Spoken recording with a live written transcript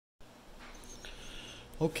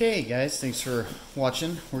Okay guys, thanks for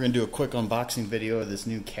watching. We're going to do a quick unboxing video of this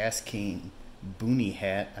new KastKing Boonie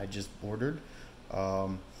Hat I just ordered.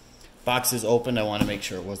 Box is open. I want to make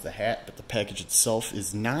sure it was the hat, but the package itself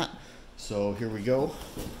is not. So here we go.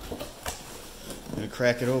 I'm going to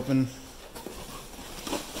crack it open.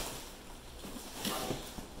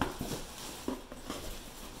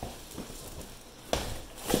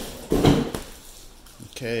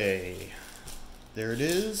 Okay, there it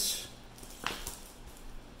is.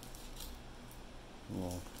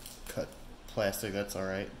 We'll cut plastic, that's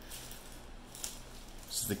alright.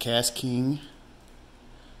 This is the KastKing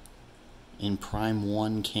in Prime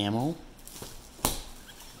 1 camo.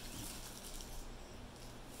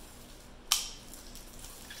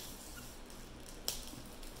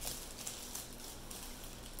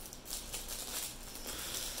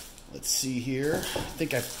 Let's see here. I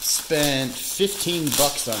think I've spent 15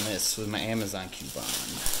 bucks on this with my Amazon coupon.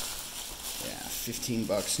 Yeah, 15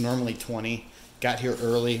 bucks. Normally 20. Got here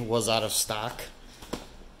early, was out of stock,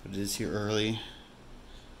 but it is here early.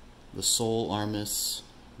 The Soul Armis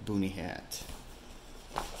Boonie Hat.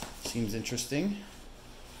 Seems interesting.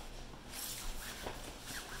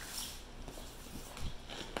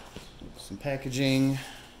 Some packaging.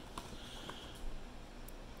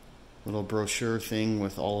 Little brochure thing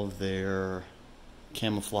with all of their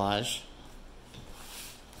camouflage.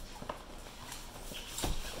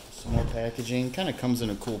 Some more packaging. Kind of comes in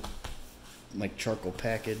a cool like charcoal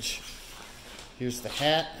package. Here's the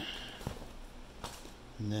hat,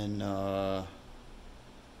 and then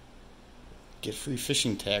get free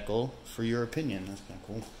fishing tackle for your opinion. That's kind of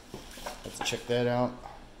cool. Let's check that out.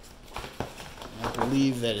 I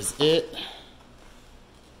believe that is it.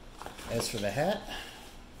 As for the hat,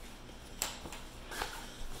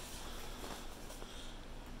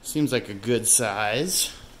 seems like a good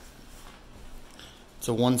size. It's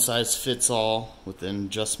a one size fits all with an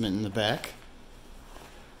adjustment in the back.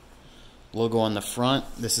 Logo on the front.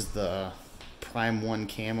 This is the Prime 1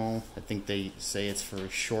 camo. I think they say it's for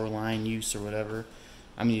shoreline use or whatever.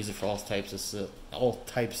 I'm gonna use it for all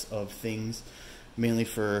types of things, mainly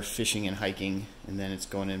for fishing and hiking. And then it's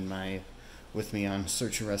going in with me on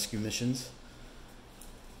search and rescue missions.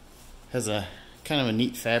 Has a kind of a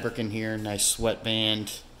neat fabric in here. Nice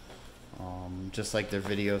sweatband. Just like their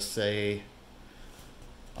videos say.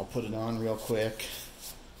 I'll put it on real quick.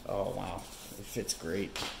 Oh wow, it fits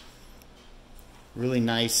great. Really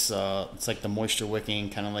nice. It's like the moisture wicking,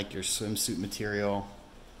 kind of like your swimsuit material.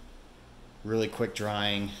 Really quick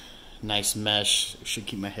drying. Nice mesh. It should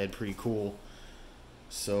keep my head pretty cool.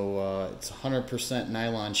 So it's 100%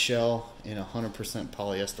 nylon shell and 100%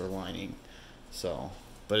 polyester lining. So,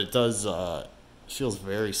 but it does feels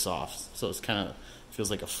very soft. So it's kind of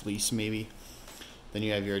feels like a fleece maybe. Then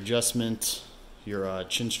you have your adjustment, your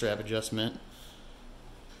chin strap adjustment.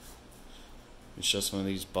 It's just one of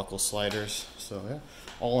these buckle sliders. So yeah,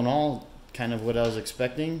 all in all, kind of what I was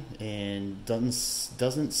expecting, and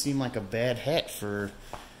doesn't seem like a bad hat for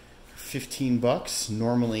 15 bucks.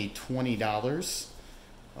 Normally $20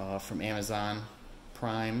 from Amazon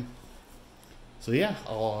Prime. So yeah,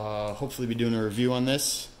 I'll hopefully be doing a review on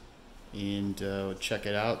this and check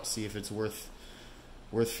it out, see if it's worth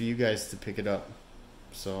for you guys to pick it up.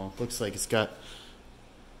 So looks like it's got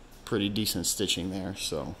pretty decent stitching there,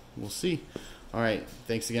 so we'll see. Alright,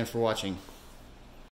 thanks again for watching.